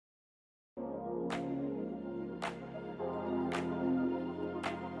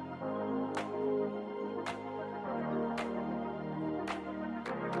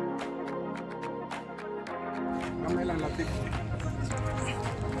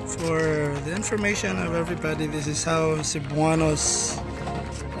For the information of everybody, this is how Cebuanos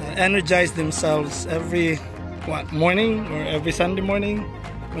energize themselves every morning or every Sunday morning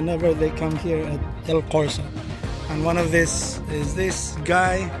whenever they come here at Il Corso. And one of this is this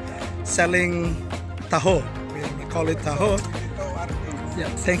guy selling taho. We call it taho.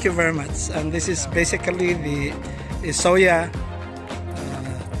 Yeah, thank you very much. And this is basically the soya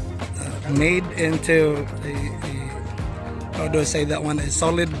made into how do I say that one? A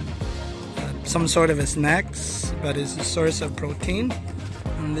solid, some sort of a snacks, but it's a source of protein.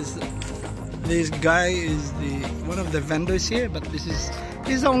 And this guy is one of the vendors here, but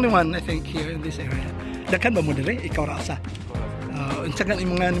he's the only one I think here in this area. Dakan ba mo dire? Ikaw ra sa. Unsa kan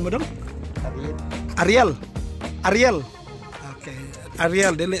imong ngani mo dong? Ariel. Ariel. Okay.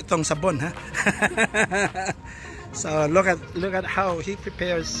 Ariel dili tong sabon ha. So look at how he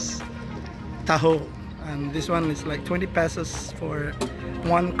prepares taho. And this one is like 20 pesos for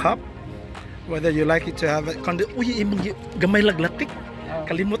 1 cup. Whether you like it to have it. Uy, gamay laglatik.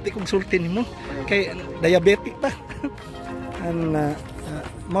 Kalimot ikong sultin mo. Kay diabetic pa. And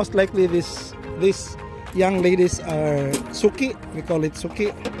most likely these young ladies are suki. We call it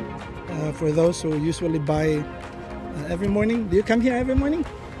suki. For those who usually buy every morning. Do you come here every morning?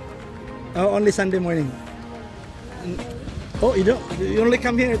 Oh, only Sunday morning. Oh, you don't? You only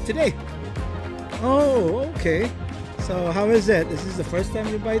come here today? Oh, okay. So how is it? Is this the first time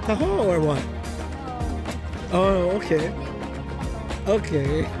you buy taho or what? Oh, okay.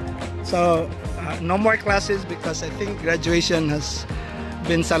 Okay. So no more classes because I think graduation has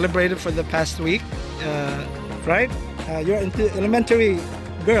been celebrated for the past week, right? You're into elementary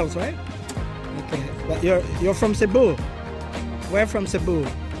girls, right? Okay. But you're from Cebu. Where from Cebu?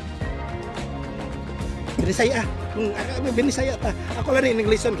 Binisaya. Binisaya ta. Ako lang rin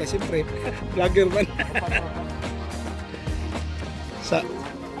English kay siyempre vlogger man.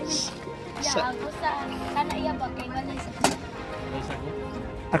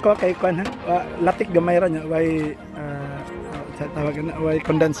 Ako kay kwan ha. Latik gamay ra nya way tawag na way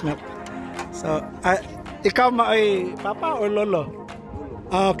condensed milk. So ikaw maay papa or lolo?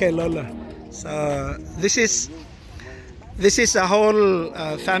 Okay, lolo. So this is a whole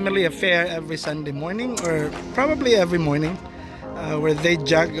family affair every Sunday morning, or probably every morning, where they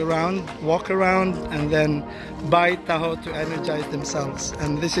jog around, walk around, and then buy taho to energize themselves.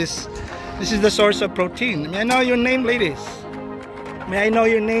 And this is the source of protein. May I know your name, ladies? May I know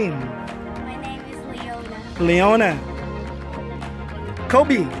your name? My name is Leona. Leona.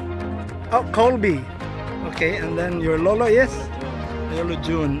 Kobe. Oh, Colby. Okay, and then your lolo, yes? Lolo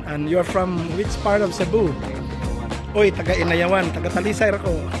June. And you're from which part of Cebu? Uy, taga Inayawan, taga Talisay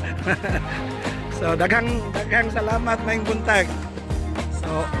ako. So, daghang salamat maing buntag.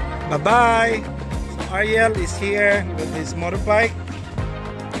 So, bye-bye. So, Ariel is here with his motorbike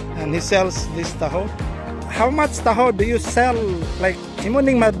and he sells this taho. How much taho do you sell? Like, imo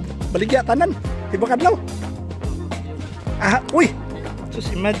ning mabaligya tanan? Tiba kadlaw? Uy!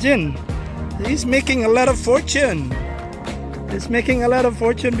 Just imagine. He's making a lot of fortune. He's making a lot of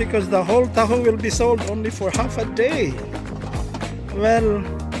fortune because the whole taho will be sold only for half a day. Well,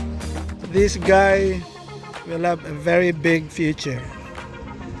 this guy will have a very big future.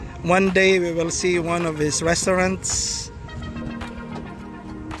 One day we will see one of his restaurants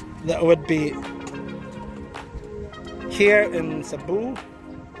that would be here in Cebu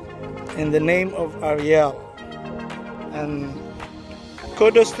in the name of Ariel. And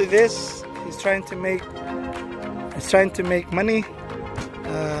kudos to this. He's trying to make money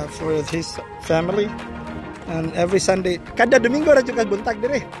for his family. And every Sunday, kada Domingo ra jud kag buntag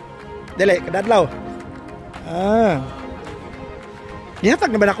dire. Dili kada adlaw.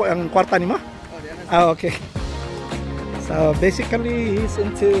 Gihatag na ba nako ang kwarta nimo? Okay. So basically, he's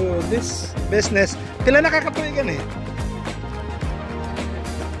into this business. Pila na kakatuigan eh?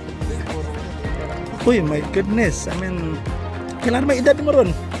 Uy, my goodness. I mean, kailan may edad mo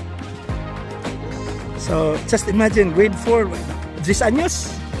ron? So just imagine, grade 4, 10 años.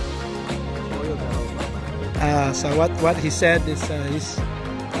 So what he said is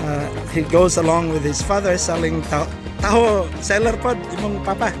he goes along with his father selling taho seller pod imong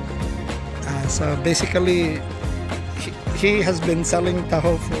papa. So basically he has been selling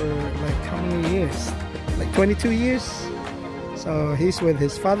taho for like how many years? Like 22 years. So he's with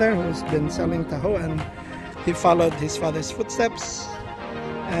his father who's been selling taho, and he followed his father's footsteps.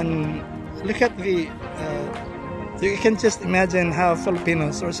 And look at you can just imagine how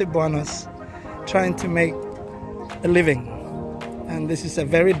Filipinos or Cebuanos trying to make a living. And this is a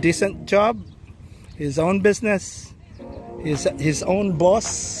very decent job, his own business, his own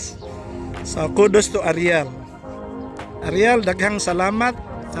boss. So kudos to Ariel. Ariel, daghang salamat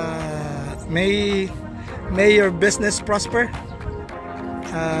May your business prosper.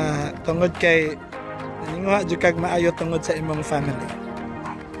 Tungod kay naninguha jud kag maayo tungod sa imong family.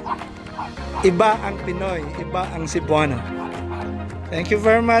 Iba ang Pinoy, iba ang Cebuano. Thank you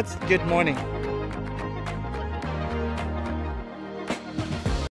very much. Good morning.